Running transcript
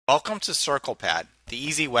Welcome to CirclePad, the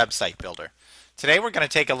easy website builder. Today we're going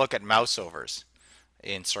to take a look at mouse overs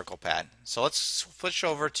in CirclePad. So let's switch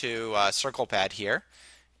over to CirclePad here.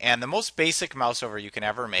 And the most basic mouse over you can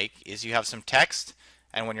ever make is you have some text,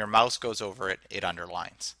 and when your mouse goes over it, it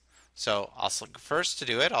underlines. So I'll first to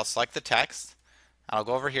do it, I'll select the text. I'll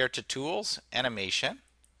go over here to Tools, Animation,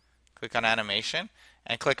 click on Animation,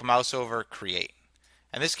 and click Mouse Over Create.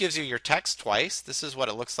 And this gives you your text twice. This is what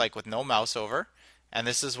it looks like with no mouse over, and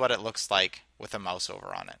this is what it looks like with a mouse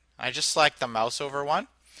over on it. I just select the mouse over one,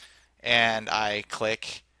 and I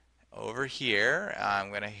click over here. I'm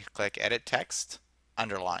going to click Edit Text,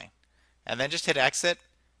 Underline, and then just hit Exit,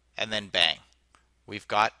 and then bang. We've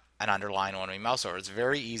got an underline when we mouse over. It's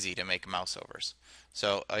very easy to make mouse overs.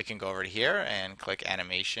 So I can go over to here and click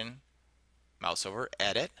Animation, Mouse Over,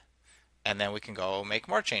 Edit, and then we can go make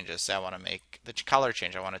more changes. So I want to make the color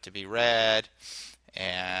change. I want it to be red,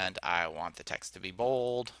 and I want the text to be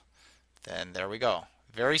bold. Then there we go.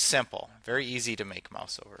 Very simple, very easy to make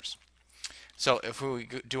mouse overs. So if we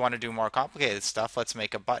do want to do more complicated stuff, let's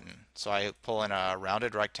make a button. So I pull in a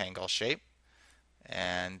rounded rectangle shape,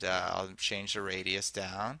 and I'll change the radius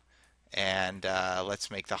down, and let's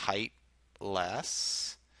make the height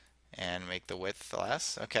less and make the width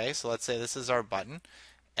less. Okay, so let's say this is our button.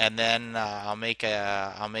 And then I'll make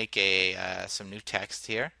some new text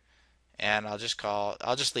here, and I'll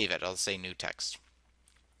just leave it. I'll say new text,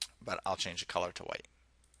 but I'll change the color to white.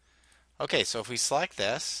 Okay, so if we select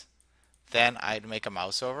this, then I'd make a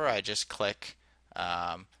mouse over. I just click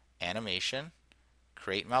Animation,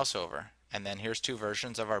 Create Mouse Over, and then here's two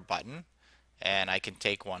versions of our button, and I can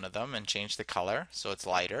take one of them and change the color so it's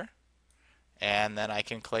lighter, and then I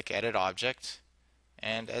can click Edit Object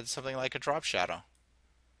and add something like a drop shadow.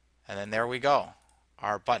 And then there we go.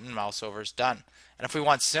 Our button mouse over is done. And if we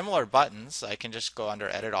want similar buttons, I can just go under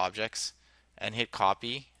Edit Objects and hit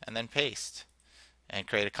Copy and then Paste and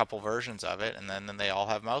create a couple versions of it, and then they all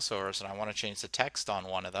have mouse overs. And I want to change the text on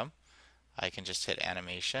one of them. I can just hit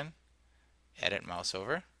Animation, Edit Mouse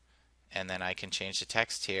Over, and then I can change the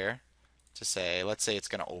text here to say, let's say it's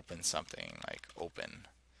going to open something like open,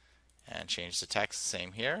 and change the text,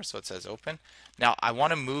 same here, so it says open. Now I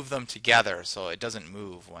want to move them together so it doesn't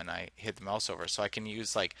move when I hit the mouse over. So I can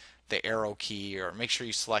use like the arrow key, or make sure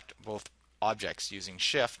you select both objects using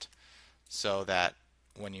Shift so that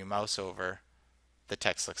when you mouse over, the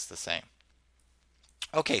text looks the same.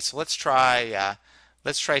 Okay, so let's try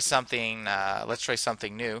something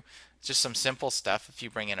new. Just some simple stuff. If you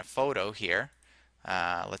bring in a photo here,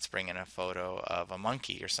 let's bring in a photo of a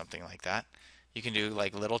monkey or something like that. You can do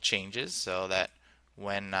like little changes so that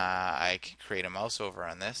when I can create a mouse over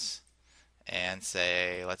on this and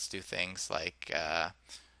say, let's do things like,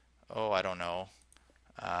 oh, I don't know,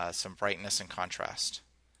 some brightness and contrast.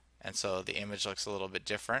 And so the image looks a little bit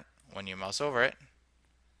different when you mouse over it.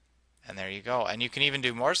 And there you go. And you can even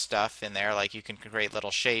do more stuff in there, like you can create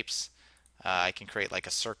little shapes. I can create like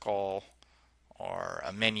a circle or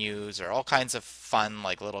a menus or all kinds of fun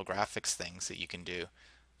like little graphics things that you can do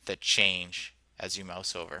that change as you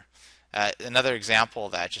mouse over. Another example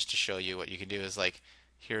of that, just to show you what you can do, is like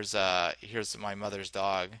here's my mother's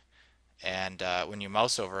dog, and when you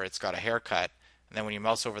mouse over, it's got a haircut, and then when you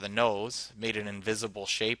mouse over the nose, made an invisible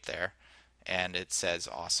shape there, and it says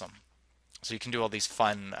awesome. So you can do all these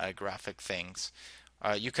fun graphic things.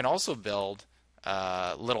 You can also build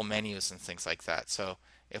little menus and things like that. So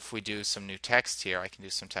if we do some new text here, I can do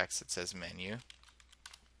some text that says menu.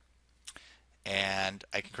 And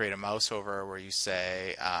I can create a mouse over where you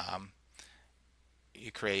say,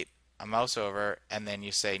 you create a mouse over and then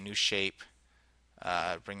you say new shape,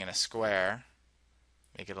 bring in a square,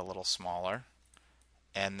 make it a little smaller,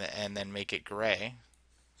 and then make it gray,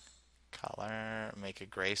 color, make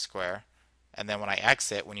it gray square, and then when I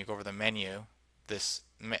exit, when you go over the menu,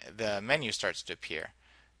 the menu starts to appear.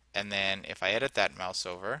 And then if I edit that mouse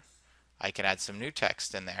over, I can add some new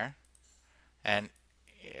text in there, and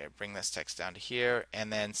bring this text down to here,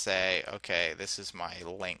 and then say, okay, this is my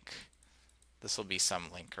link. This will be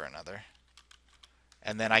some link or another.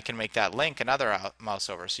 And then I can make that link another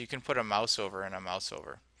mouse over. So you can put a mouse over and a mouse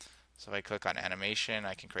over. So if I click on animation,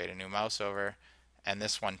 I can create a new mouse over, and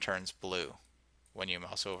this one turns blue when you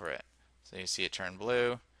mouse over it. So you see it turn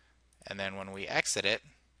blue, and then when we exit it,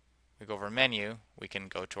 we go over menu, we can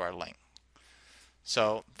go to our link.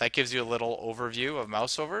 So that gives you a little overview of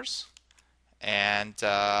mouse overs. And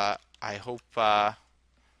I hope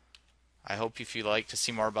if you'd like to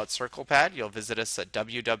see more about CirclePad, you'll visit us at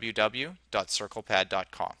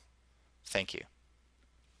www.circlepad.com. Thank you.